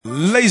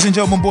Ladies and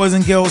gentlemen, boys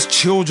and girls,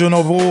 children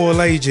of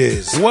all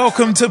ages,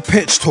 welcome to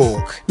Pitch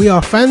Talk. We are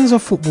fans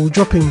of football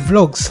dropping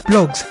vlogs,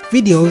 blogs,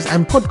 videos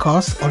and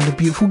podcasts on the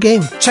beautiful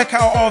game. Check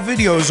out our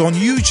videos on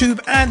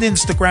YouTube and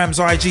Instagram's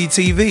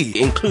IGTV,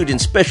 including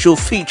special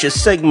feature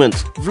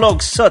segments,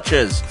 vlogs such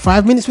as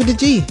 5 Minutes with the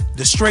G,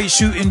 The Straight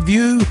Shooting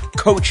View,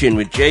 Coaching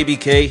with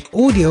JBK,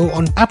 audio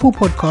on Apple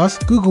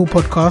Podcasts, Google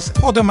Podcasts,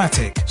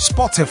 Podomatic,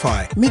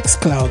 Spotify,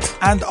 Mixcloud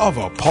and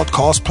other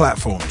podcast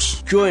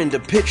platforms. Join the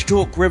Pitch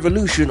Talk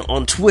revolution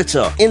on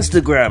Twitter,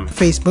 Instagram,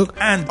 Facebook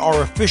and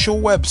our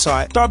official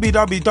website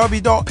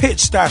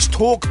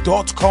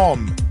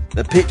www.pitch-talk.com.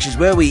 The pitch is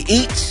where we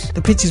eat,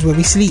 the pitch is where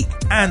we sleep,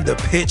 and the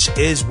pitch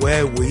is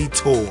where we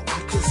talk.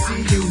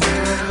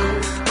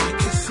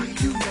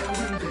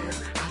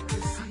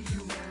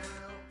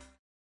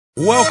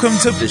 Welcome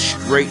to the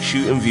Straight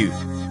Shooting View.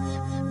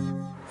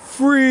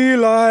 3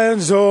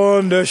 lines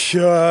on the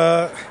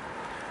shirt.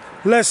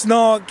 Let's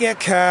not get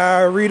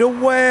carried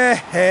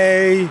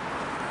away.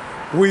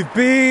 We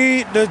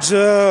beat the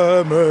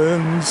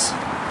Germans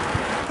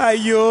at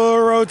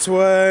Euro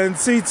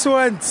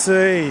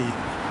 2020.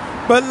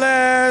 But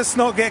let's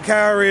not get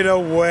carried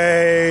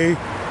away.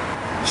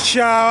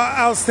 Shout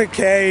outs to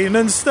Kane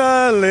and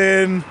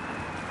Sterling.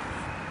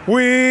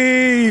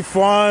 We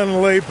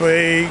finally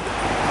beat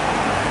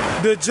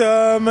the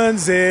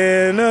Germans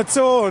in a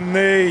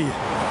tourney.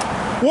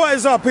 What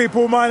is up,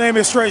 people? My name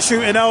is Straight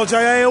Shooting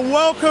LJA and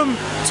welcome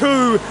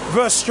to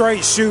the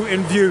Straight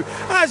Shooting View.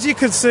 As you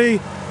can see,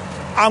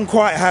 I'm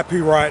quite happy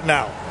right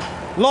now.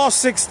 Last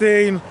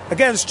 16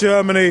 against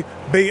Germany,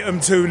 beat them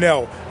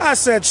 2-0.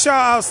 As said,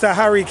 shout outs to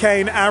Harry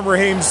Kane and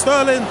Raheem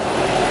Sterling,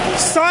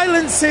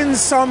 silencing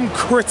some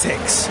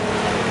critics.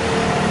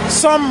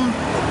 Some,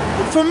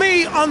 for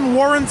me,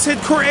 unwarranted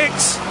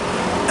critics.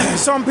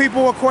 Some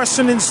people are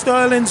questioning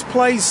Sterling's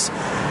place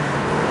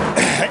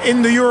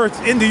in the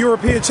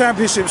European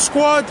Championship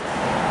squad.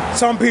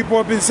 Some people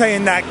have been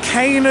saying that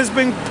Kane has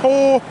been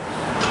poor.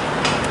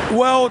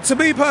 Well, to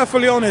be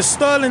perfectly honest,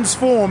 Sterling's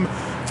form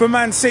for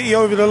Man City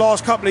over the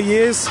last couple of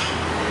years,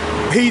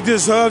 he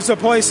deserves a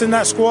place in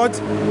that squad.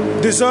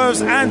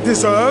 Deserves and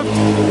deserved.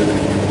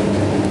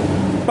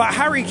 But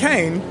Harry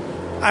Kane,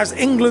 as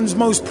England's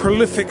most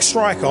prolific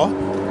striker,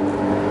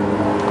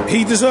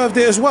 he deserved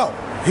it as well.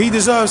 He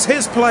deserves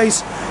his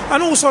place.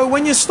 And also,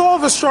 when you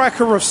starve a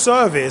striker of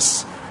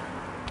service,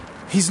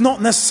 he's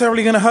not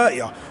necessarily going to hurt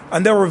you.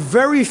 And there are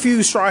very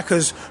few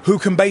strikers who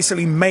can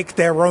basically make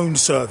their own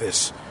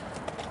service.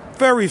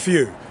 Very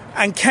few.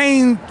 And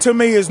Kane, to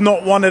me, is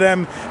not one of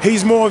them.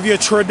 He's more of your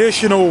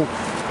traditional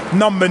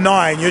number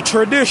 9, your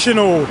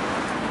traditional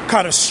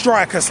kind of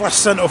striker /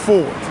 centre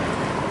forward.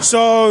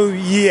 So,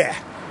 yeah,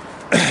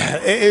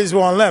 it is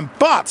one of them.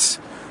 But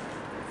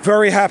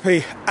very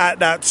happy at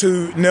that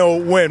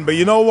 2-0 win. But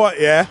you know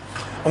what, yeah?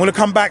 I'm going to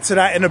come back to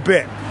that in a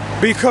bit.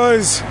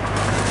 Because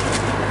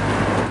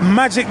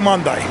Magic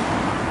Monday.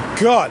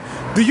 God,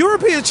 the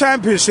European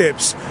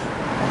Championships.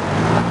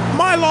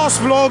 My last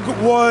vlog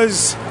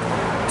was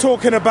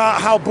talking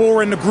about how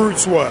boring the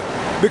groups were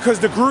because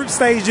the group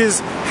stages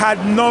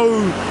had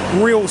no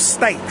real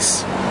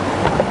stakes.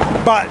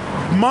 But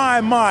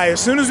my,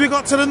 as soon as we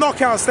got to the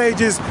knockout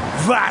stages,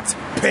 that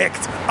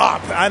picked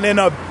up, and in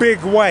a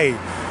big way.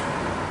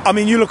 I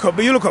mean, you look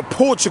at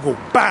Portugal,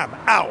 bam,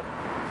 out.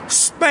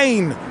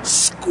 Spain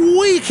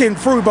squeaking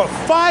through, but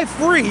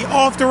 5-3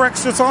 after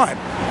extra time.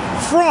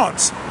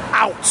 France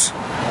out.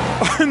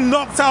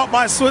 Knocked out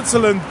by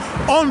Switzerland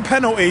on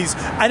penalties,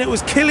 and it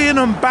was Kylian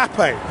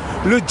Mbappe,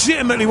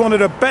 legitimately one of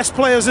the best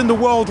players in the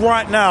world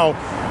right now.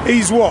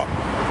 He's what,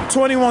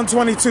 21,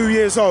 22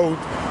 years old.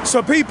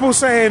 So people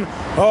saying,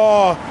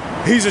 oh,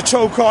 he's a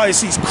choke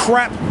artist, he's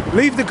crap.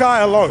 Leave the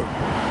guy alone.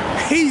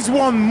 He's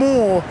won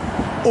more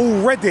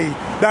already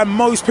than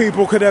most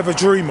people could ever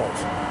dream of.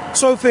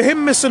 So for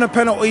him missing a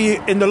penalty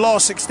in the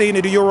last 16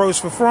 of the Euros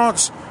for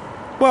France,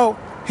 well,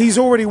 he's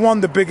already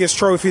won the biggest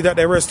trophy that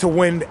there is to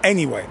win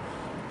anyway.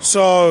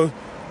 So,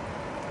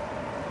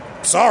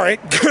 sorry,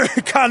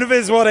 kind of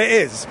is what it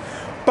is.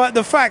 But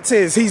the fact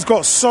is, he's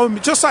got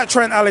just like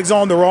Trent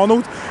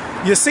Alexander-Arnold,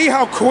 you see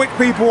how quick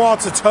people are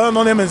to turn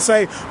on him and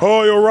say,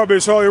 oh, you're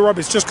rubbish,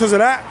 just because of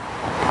that?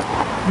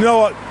 You know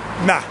what?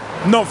 Nah,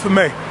 not for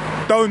me.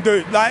 Don't do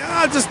it. Like,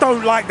 I just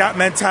don't like that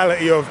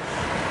mentality of,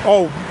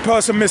 oh,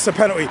 person missed a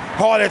penalty,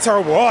 oh, they're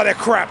terrible, oh, they're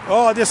crap,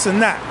 oh, this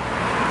and that.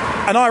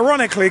 And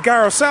ironically,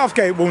 Gareth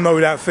Southgate will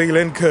know that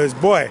feeling because,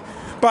 boy,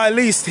 but at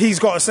least he's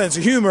got a sense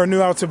of humour and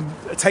knew how to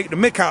take the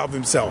mick out of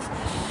himself.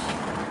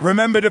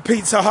 Remember the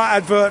Pizza Hut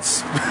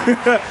adverts?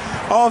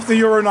 After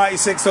Euro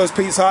 96, those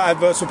Pizza Hut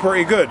adverts were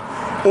pretty good.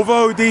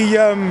 Although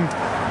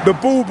the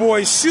Ball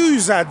Boy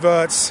shoes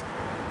adverts,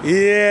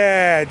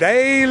 yeah,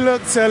 they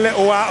looked a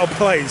little out of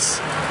place.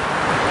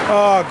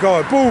 Oh,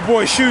 God, Ball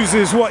Boy shoes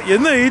is what you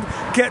need.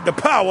 Get the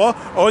power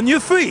on your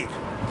feet.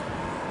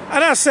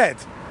 And that said,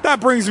 that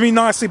brings me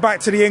nicely back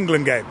to the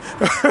England game.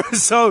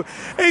 So,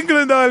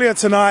 England earlier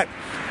tonight,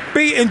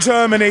 beating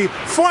Germany,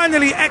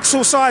 finally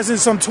exorcising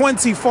some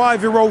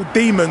 25-year-old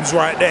demons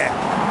right there.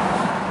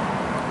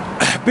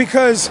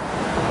 Because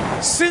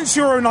since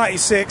Euro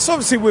 96,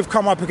 obviously we've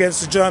come up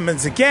against the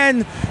Germans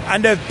again,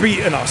 and they've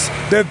beaten us.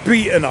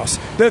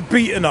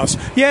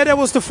 Yeah, there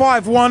was the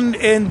 5-1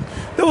 in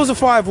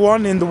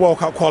the World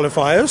Cup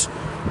qualifiers.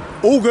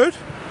 All good.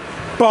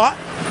 But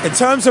in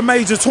terms of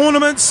major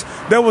tournaments,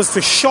 there was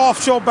the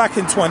shaft job back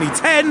in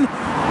 2010,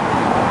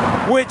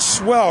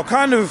 which, well,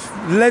 kind of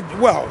led,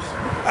 well,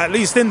 at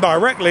least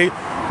indirectly,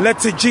 led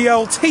to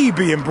GLT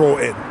being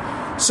brought in.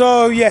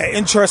 So, yeah,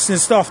 interesting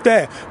stuff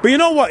there. But you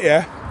know what,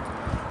 yeah?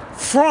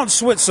 France,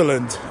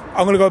 Switzerland,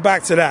 I'm going to go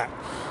back to that.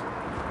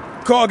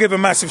 Gotta give a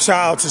massive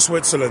shout out to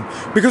Switzerland,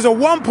 because at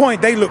one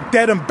point they looked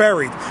dead and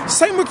buried.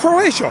 Same with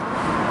Croatia.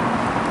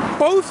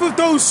 Both of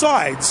those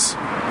sides,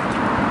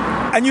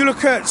 and you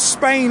look at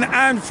Spain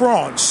and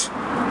France,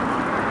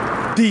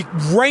 the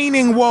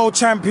reigning world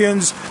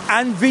champions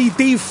and the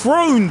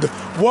dethroned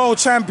world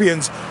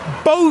champions,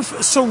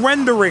 both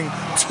surrendering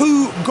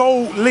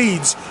 2-goal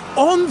leads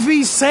on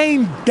the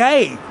same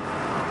day,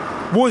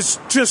 was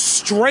just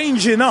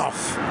strange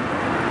enough.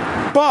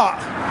 But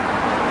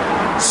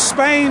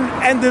Spain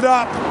ended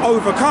up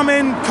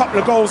overcoming a couple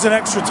of goals in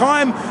extra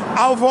time.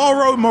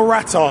 Alvaro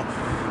Morata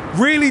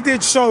really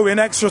did show in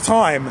extra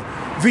time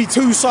the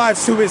two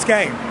sides to his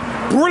game.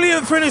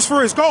 Brilliant finish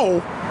for his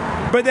goal,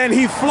 but then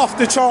he fluffed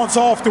the chance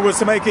afterwards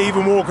to make it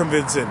even more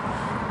convincing.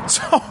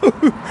 So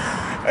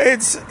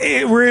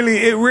it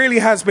really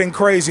has been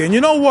crazy. And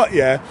you know what,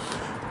 yeah?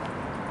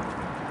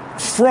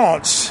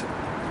 France,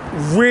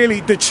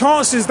 really, the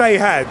chances they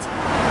had,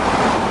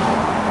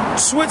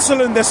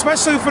 Switzerland,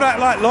 especially for that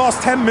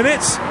last 10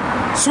 minutes,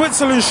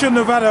 Switzerland shouldn't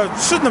have had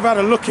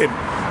a look in.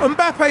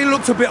 Mbappe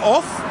looked a bit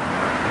off,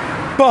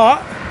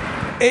 but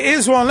it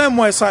is one of them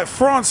where it's like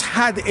France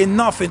had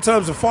enough in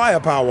terms of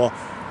firepower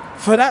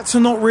for that to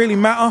not really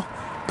matter,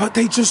 but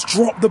they just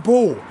dropped the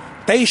ball.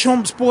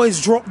 Deschamps'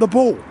 boys dropped the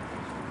ball.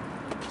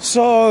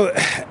 So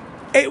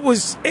it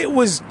was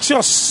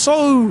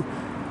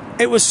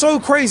so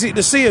crazy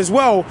to see as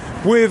well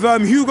with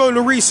Hugo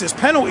Lloris's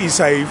penalty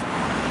save,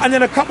 and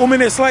then a couple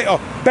minutes later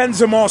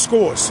Benzema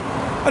scores,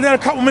 and then a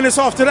couple minutes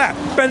after that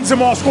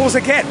Benzema scores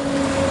again,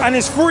 and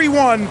it's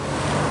 3-1,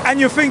 and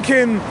you're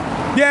thinking,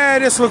 yeah,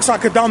 this looks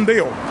like a done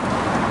deal.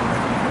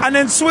 And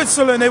then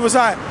Switzerland, it was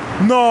like,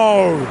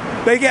 no,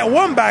 they get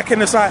one back,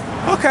 and it's like,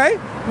 okay,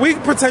 we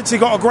potentially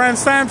got a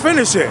grandstand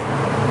finish here.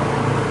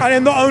 And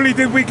then not only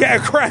did we get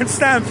a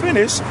grandstand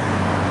finish,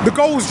 the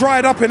goals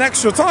dried up in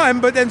extra time,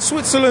 but then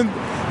Switzerland,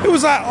 it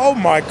was like, oh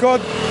my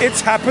God,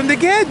 it's happened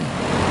again.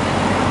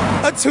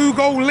 A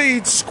 2-goal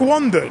lead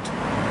squandered.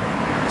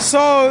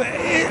 So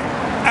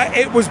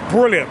it was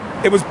brilliant.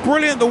 It was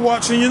brilliant to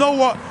watch. And you know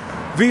what?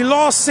 The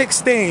last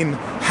 16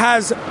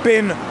 has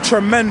been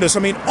tremendous.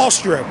 I mean,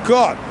 Austria,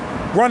 God,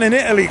 running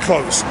Italy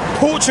close.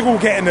 Portugal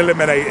getting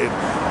eliminated.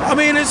 I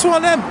mean, it's one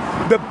of them.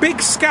 The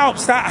big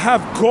scalps that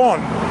have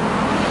gone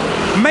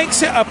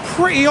makes it a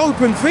pretty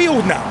open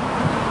field now.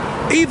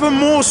 Even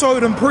more so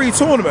than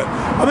pre-tournament.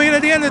 I mean,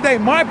 at the end of the day,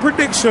 my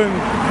prediction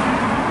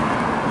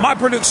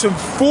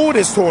for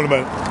this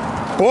tournament,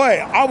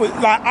 boy,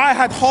 I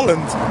had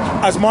Holland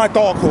as my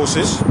dark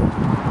horses,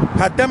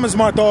 had them as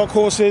my dark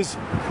horses,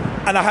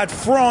 and I had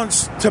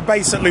France to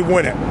basically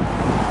win it.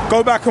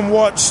 Go back and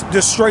watch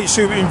the Straight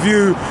Shooting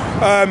View.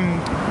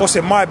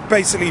 My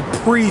basically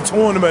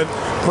pre-tournament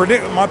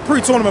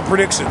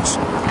predictions.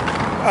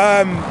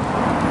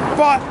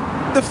 But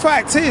the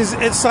fact is,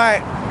 it's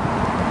like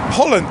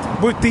Holland,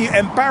 with the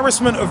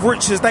embarrassment of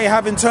riches they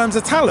have in terms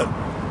of talent,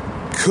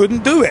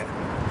 couldn't do it.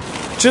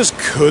 Just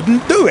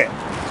couldn't do it.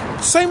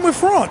 Same with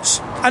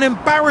France. An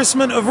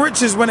embarrassment of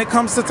riches when it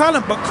comes to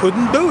talent, but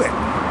couldn't do it.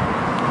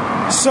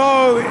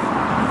 So,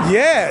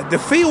 yeah, the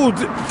field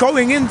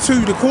going into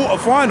the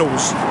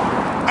quarterfinals,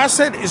 I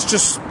said, is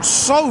just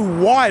so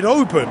wide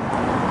open.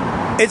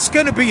 It's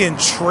going to be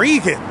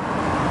intriguing.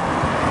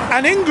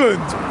 And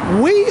England,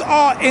 we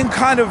are in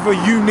kind of a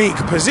unique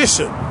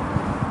position,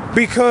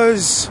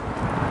 because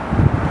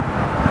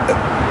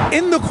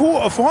in the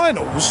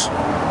quarterfinals,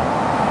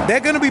 they're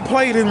going to be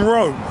played in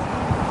Rome.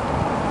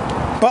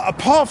 But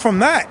apart from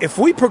that, if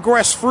we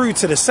progress through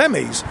to the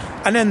semis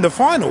and then the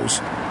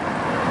finals,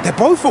 they're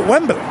both at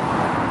Wembley.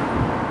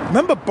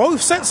 Remember,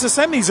 both sets of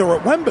semis are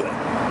at Wembley.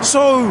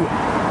 So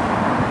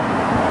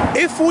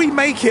if we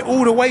make it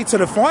all the way to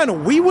the final,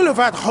 we will have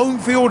had home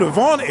field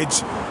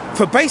advantage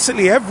for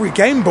basically every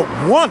game but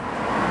one.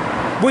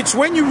 Which,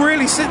 when you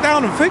really sit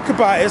down and think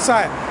about it, it's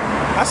like,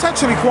 that's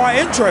actually quite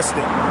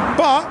interesting.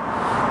 But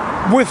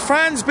with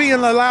fans being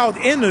allowed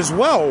in as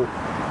well,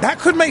 that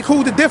could make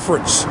all the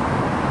difference.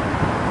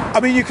 I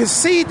mean, you could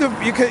see you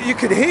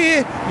could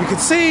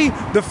see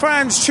the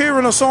fans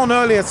cheering us on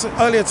earlier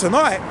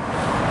tonight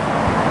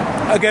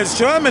against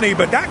Germany,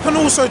 but that can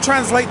also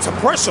translate to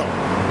pressure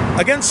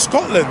against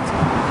Scotland.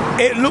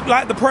 It looked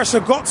like the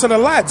pressure got to the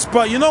lads,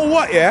 but you know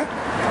what? Yeah,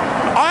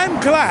 I'm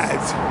glad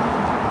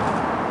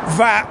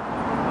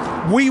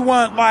that we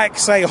weren't like,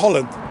 say,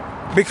 Holland,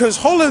 because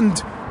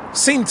Holland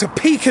seemed to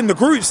peak in the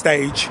group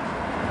stage.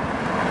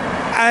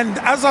 And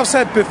as I've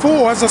said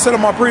before, as I said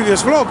on my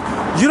previous vlog,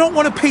 you don't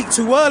want to peak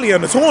too early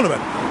in the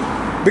tournament,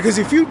 Because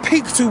if you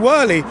peak too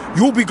early,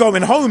 you'll be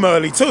going home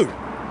early too.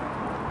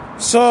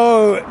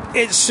 So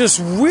it's just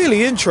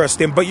really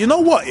interesting. But you know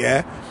what,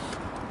 yeah?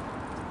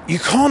 You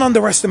can't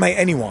underestimate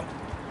anyone.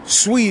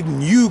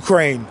 Sweden,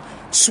 Ukraine,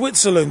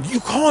 Switzerland,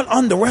 you can't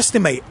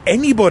underestimate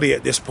anybody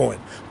at this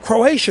point.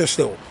 Croatia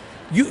still.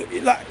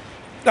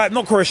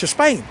 Not Croatia,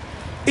 Spain.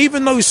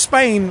 Even though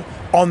Spain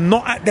are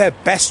not at their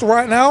best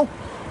right now,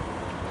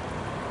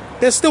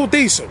 they're still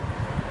decent.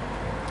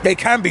 They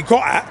can be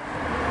got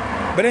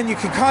at, but then you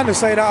can kind of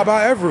say that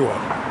about everyone.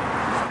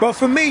 But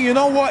for me, you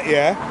know what,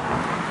 yeah?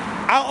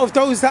 Out of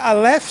those that are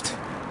left,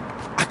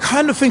 I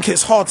kind of think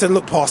it's hard to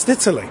look past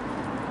Italy.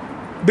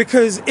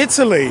 Because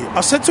Italy,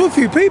 I said to a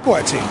few people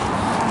actually,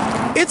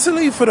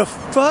 Italy for the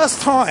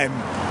first time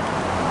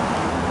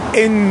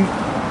in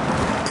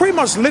pretty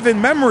much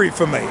living memory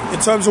for me in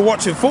terms of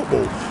watching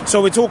football.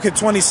 So we're talking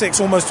 26,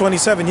 almost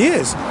 27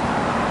 years.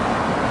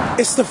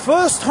 It's the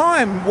first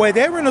time where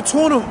they're in a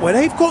tournament where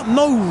they've got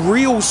no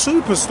real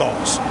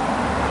superstars.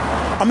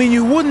 I mean,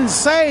 you wouldn't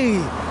say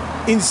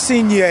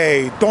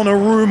Insigne,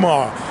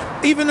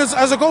 Donnarumma, even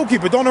as a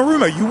goalkeeper,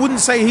 Donnarumma, you wouldn't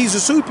say he's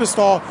a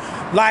superstar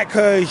like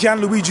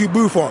Gianluigi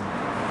Buffon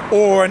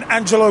or an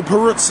Angelo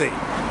Peruzzi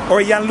or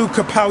a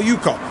Gianluca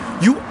Pagliuca.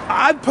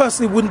 I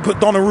personally wouldn't put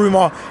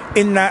Donnarumma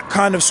in that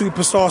kind of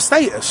superstar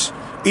status,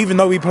 even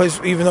though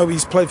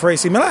he's played for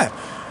AC Milan.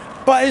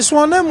 But it's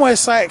one of them where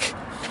it's like,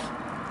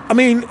 I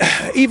mean,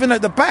 even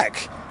at the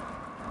back,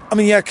 I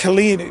mean, yeah,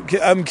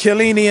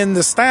 Chiellini in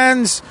the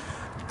stands,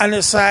 and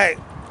it's like,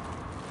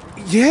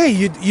 yeah,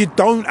 you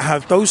don't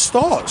have those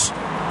stars.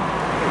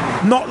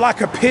 Not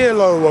like a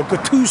Pirlo or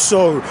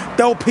Gattuso,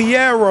 Del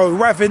Piero,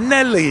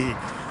 Ravanelli.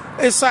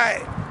 It's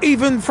like,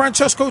 even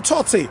Francesco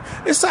Totti.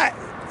 It's like,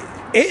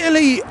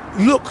 Italy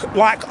look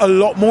like a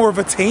lot more of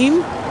a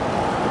team.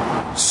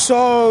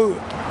 So,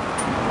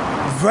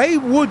 they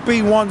would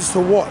be ones to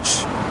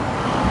watch.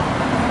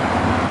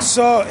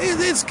 So,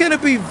 it's going to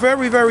be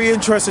very, very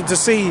interesting to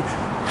see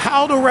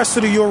how the rest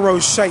of the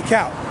Euros shake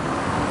out.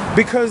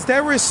 Because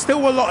there is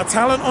still a lot of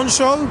talent on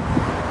show.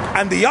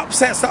 And the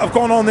upsets that have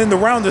gone on in the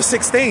round of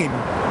 16,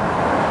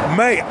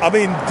 mate, I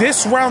mean,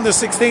 this round of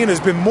 16 has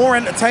been more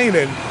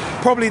entertaining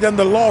probably than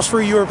the last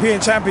 3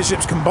 European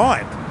Championships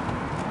combined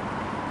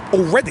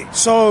already.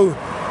 So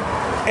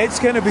it's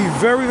going to be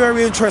very,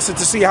 very interesting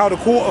to see how the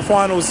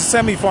quarterfinals and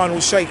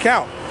semi-finals shake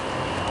out.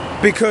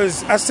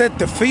 Because, as I said,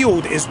 the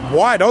field is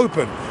wide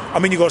open. I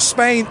mean, you've got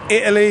Spain,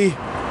 Italy,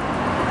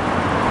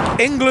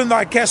 England,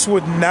 I guess,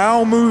 would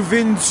now move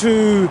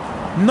into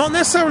not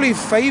necessarily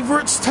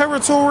favourites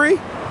territory,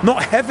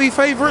 not heavy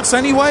favourites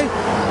anyway,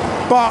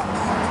 but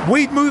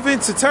we'd move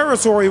into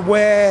territory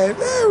where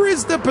there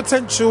is the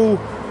potential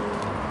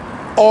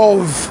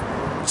of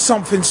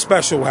something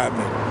special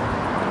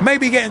happening.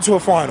 Maybe getting to a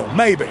final,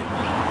 maybe.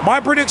 My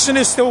prediction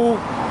is still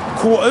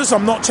quarters.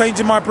 I'm not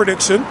changing my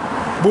prediction.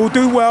 We'll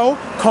do well.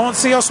 Can't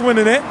see us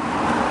winning it.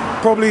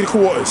 Probably the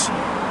quarters.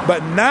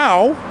 But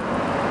now,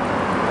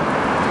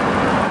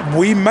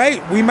 we may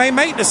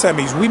make the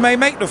semis. We may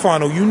make the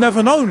final. You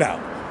never know now.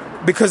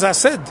 Because I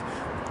said,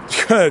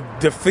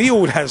 the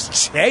field has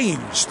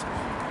changed.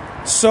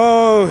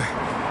 So,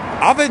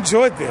 I've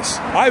enjoyed this.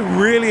 I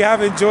really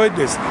have enjoyed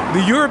this.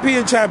 The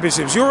European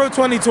Championships, Euro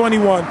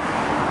 2021,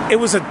 it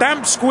was a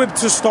damp squib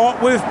to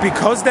start with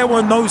because there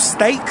were no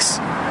stakes.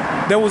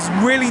 There was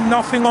really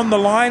nothing on the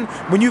line.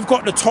 When you've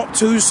got the top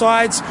 2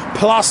 sides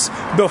plus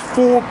the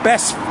 4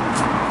 best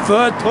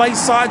third place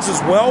sides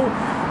as well,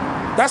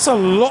 that's a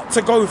lot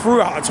to go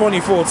through out of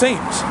 24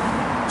 teams.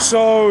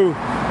 So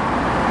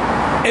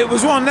it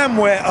was one of them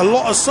where a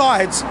lot of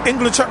sides,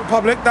 England, Czech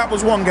Republic, that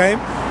was one game,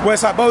 where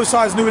it's like both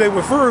sides knew they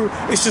were through,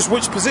 it's just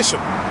which position.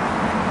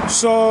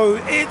 So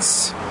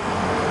it's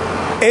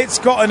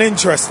gotten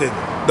interesting.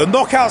 The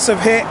knockouts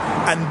have hit,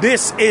 and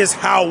this is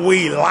how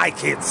we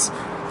like it.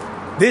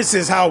 This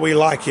is how we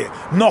like it.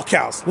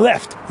 Knockouts,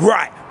 left,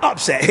 right,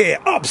 upset here,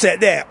 upset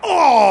there.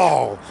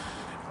 Oh,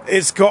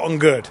 it's gotten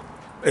good.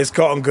 It's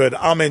gotten good.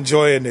 I'm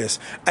enjoying this.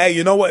 Hey,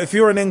 you know what? If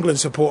you're an England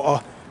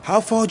supporter,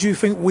 how far do you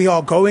think we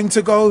are going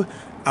to go?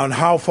 And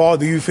how far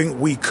do you think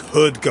we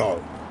could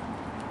go?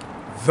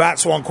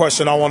 That's one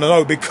question I want to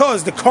know,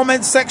 because the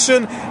comment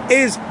section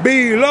is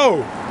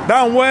below.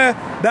 Down where?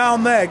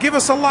 Down there. Give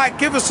us a like.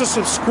 Give us a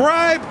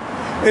subscribe.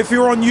 If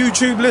you're on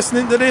YouTube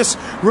listening to this,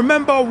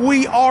 remember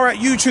we are at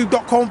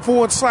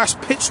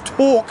youtube.com/Pitch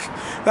Talk.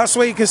 That's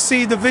where you can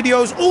see the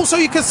videos. Also,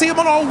 you can see them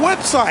on our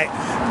website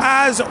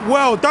as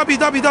well,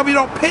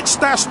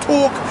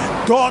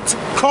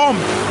 www.pitch-talk.com.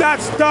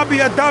 That's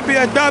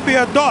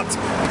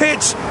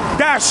www.pitch-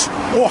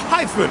 or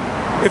hyphen,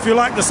 if you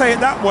like to say it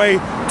that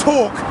way,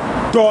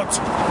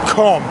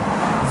 talk.com.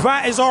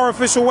 That is our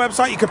official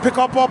website. You can pick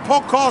up our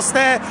podcast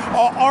there.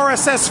 Our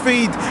RSS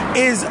feed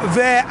is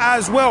there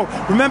as well.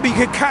 Remember, you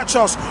can catch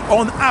us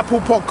on Apple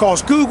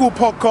Podcasts, Google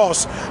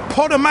Podcasts,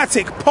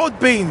 Podomatic,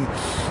 Podbean,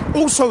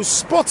 Also,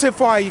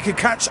 Spotify, you can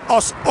catch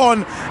us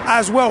on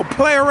as well.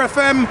 Player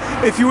FM,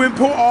 if you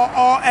import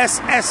our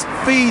RSS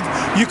feed,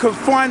 you can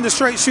find the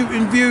Straight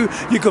Shooting View.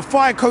 You can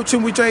find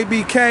Coaching with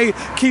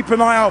JBK. Keep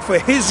an eye out for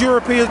his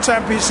European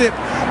Championship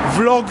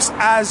vlogs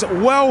as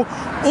well.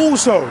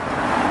 Also,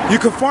 you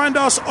can find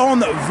us on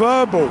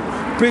Verbal.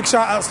 Big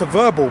shout outs to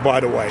Verbal, by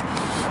the way.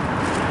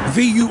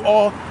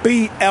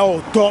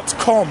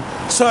 VURBL.com.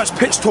 Search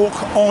Pitch Talk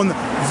on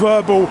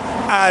Verbal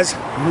as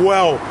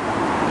well.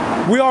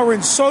 We are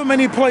in so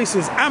many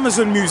places.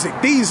 Amazon Music,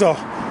 these are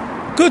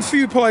good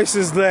few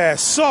places there.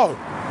 So,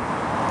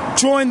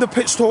 join the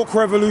Pitch Talk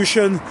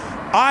revolution.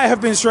 I have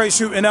been Straight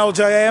Shooting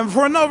LJA, and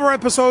for another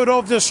episode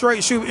of the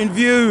Straight Shooting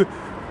View,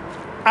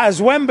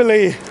 as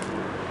Wembley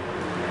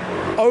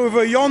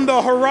over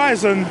yonder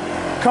horizon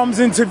comes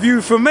into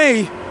view for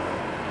me,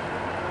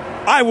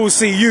 I will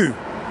see you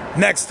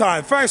next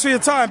time. Thanks for your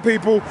time,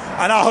 people,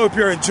 and I hope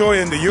you're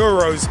enjoying the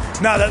Euros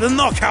now that the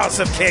knockouts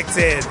have kicked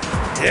in.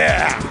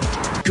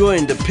 Yeah.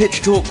 Join the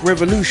Pitch Talk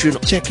revolution.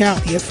 Check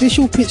out the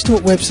official Pitch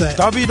Talk website,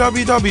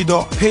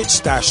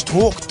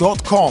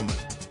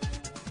 www.pitch-talk.com.